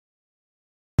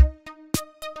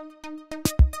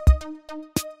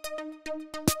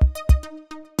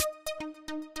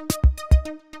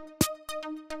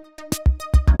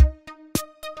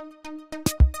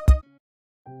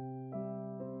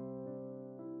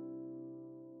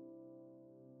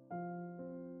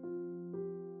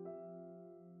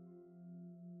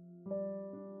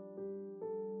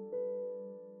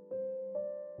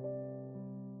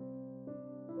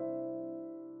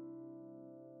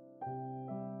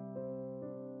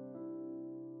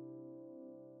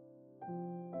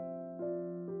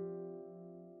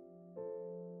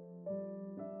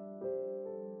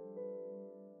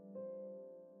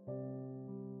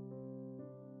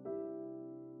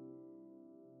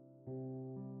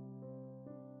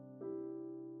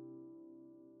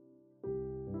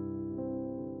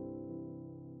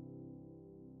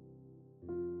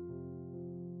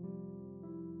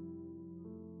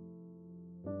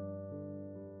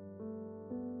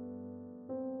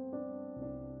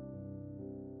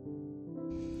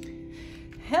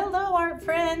Hello art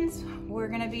friends, we're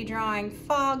going to be drawing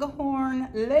Foghorn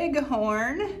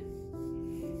Leghorn.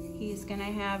 He's going to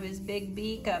have his big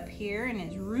beak up here and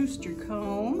his rooster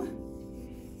comb,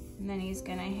 and then he's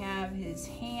going to have his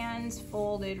hands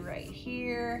folded right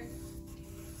here,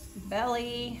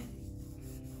 belly,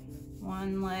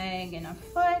 one leg and a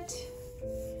foot,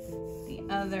 the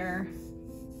other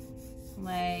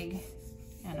leg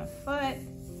and a foot,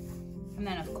 and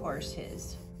then of course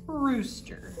his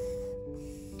rooster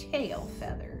tail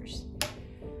feathers.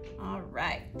 All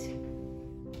right.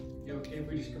 You okay if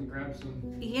we just come grab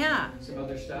some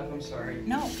other stuff? I'm sorry.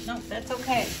 No, that's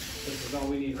okay. This is all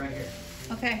we need right here.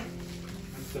 Okay.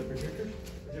 That's the projector?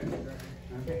 Projector right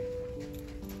here. Okay.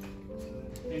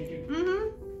 Thank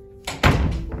you.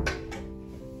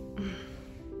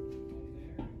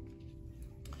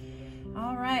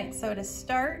 All right, so to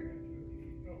start,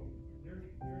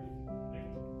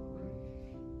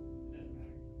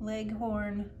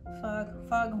 Leghorn,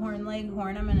 Foghorn,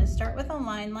 Leghorn. I'm going to start with a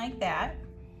line like that,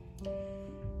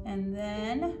 and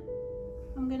then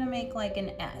I'm going to make like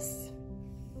an S,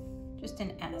 just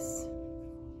an S.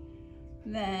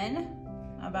 Then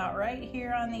about right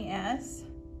here on the S,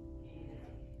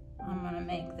 I'm going to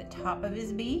make the top of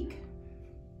his beak,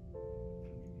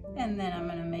 and then I'm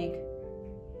going to make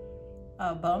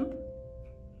a bump,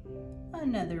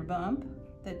 another bump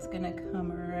that's going to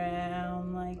come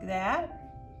around like that.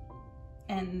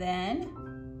 And then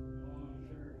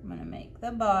I'm gonna make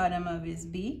the bottom of his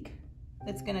beak.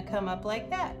 It's gonna come up like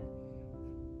that.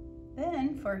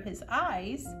 Then for his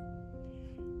eyes,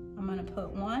 I'm gonna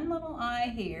put one little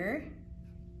eye here.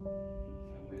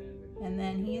 And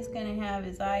then he's gonna have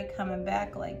his eye coming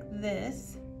back like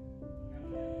this.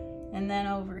 And then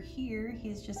over here,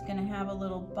 he's just gonna have a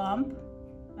little bump,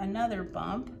 another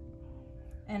bump,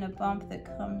 and a bump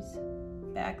that comes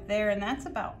back there, and that's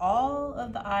about all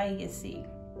of the eye you see.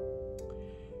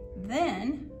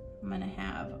 Then I'm going to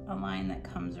have a line that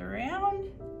comes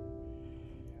around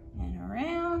and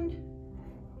around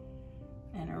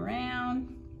and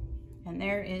around, and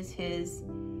there is his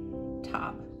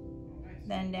top.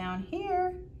 Then down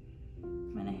here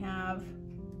I'm going to have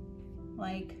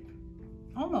like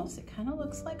almost, it kind of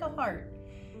looks like a heart,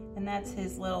 and that's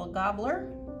his little gobbler.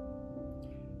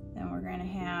 Then we're going to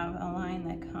have a line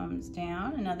that comes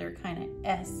down, another kind of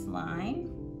S line,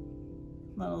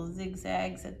 little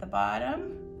zigzags at the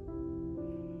bottom,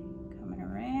 coming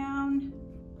around,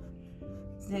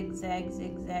 zigzag,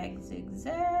 zigzag,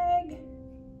 zigzag,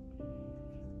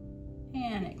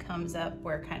 and it comes up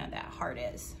where kind of that heart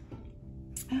is.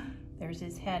 There's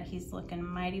his head. He's looking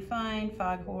mighty fine.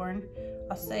 Foghorn.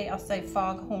 I'll say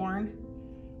Foghorn.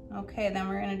 Okay, then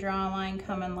we're going to draw a line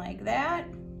coming like that.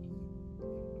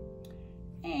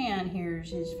 And here's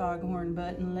his foghorn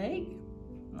butt and leg,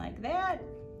 like that.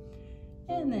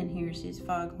 And then here's his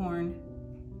foghorn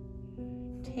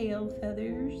tail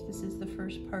feathers. This is the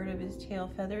first part of his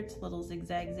tail feather. It's a little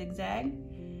zigzag, zigzag.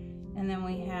 And then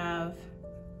we have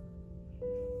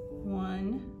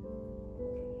one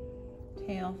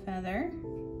tail feather,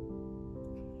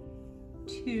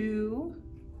 two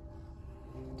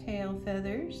tail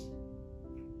feathers,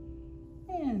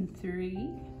 and three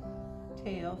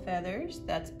tail feathers.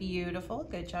 That's beautiful.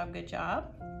 Good job, good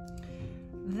job.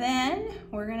 Then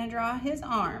we're going to draw his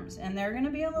arms, and they're going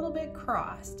to be a little bit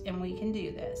crossed, and we can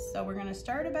do this. So we're going to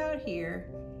start about here,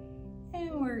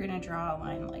 and we're going to draw a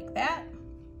line like that,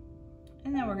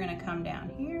 and then we're going to come down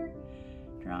here,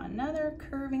 draw another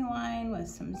curving line with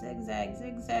some zigzag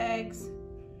zigzags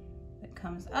that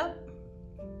comes up,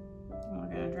 and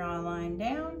we're going to draw a line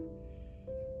down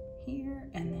here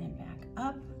and then back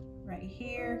up right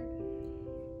here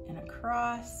and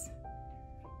across,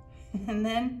 and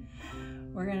then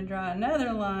we're going to draw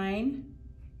another line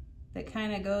that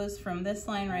kind of goes from this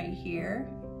line right here.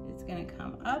 It's going to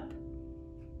come up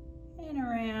and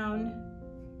around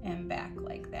and back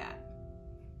like that.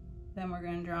 Then we're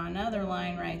going to draw another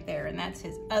line right there, and that's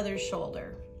his other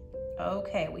shoulder.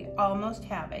 Okay, we almost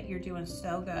have it. You're doing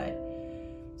so good.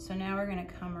 So now we're going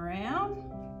to come around,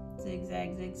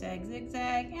 zigzag, zigzag,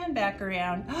 zigzag, and back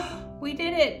around. We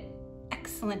did it.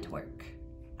 Excellent work.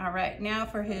 All right, now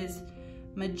for his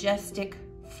majestic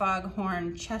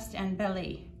foghorn chest and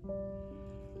belly.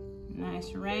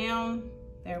 Nice round.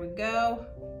 There we go.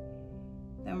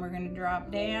 Then we're going to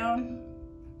drop down,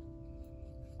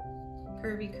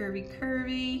 curvy, curvy,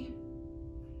 curvy.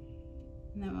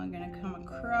 And then we're gonna come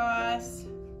across.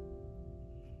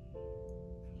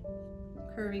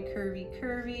 Curvy, curvy,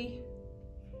 curvy.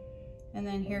 And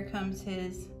then here comes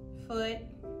his foot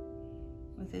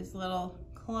with his little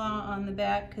claw on the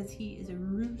back because he is a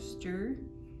rooster.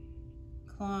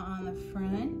 Claw on the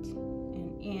front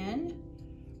and in.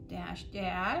 Dash,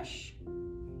 dash.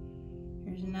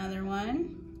 Here's another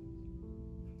one.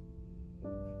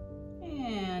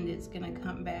 And it's gonna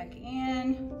come back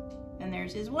in. And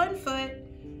there's his one foot.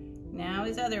 Now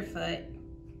his other foot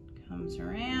comes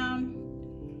around.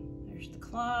 There's the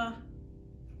claw.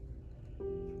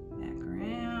 Back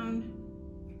around.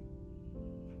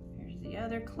 Here's the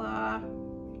other claw.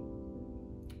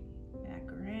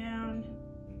 Back around.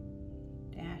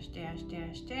 Dash, dash,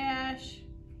 dash, dash.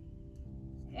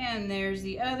 And there's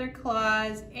the other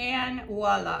claws, and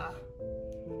voila.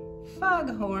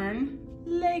 Foghorn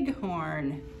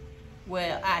Leghorn.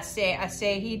 Well, I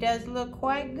say he does look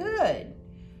quite good.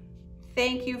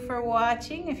 Thank you for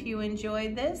watching. If you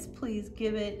enjoyed this, please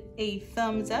give it a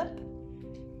thumbs up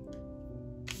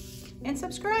and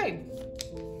subscribe.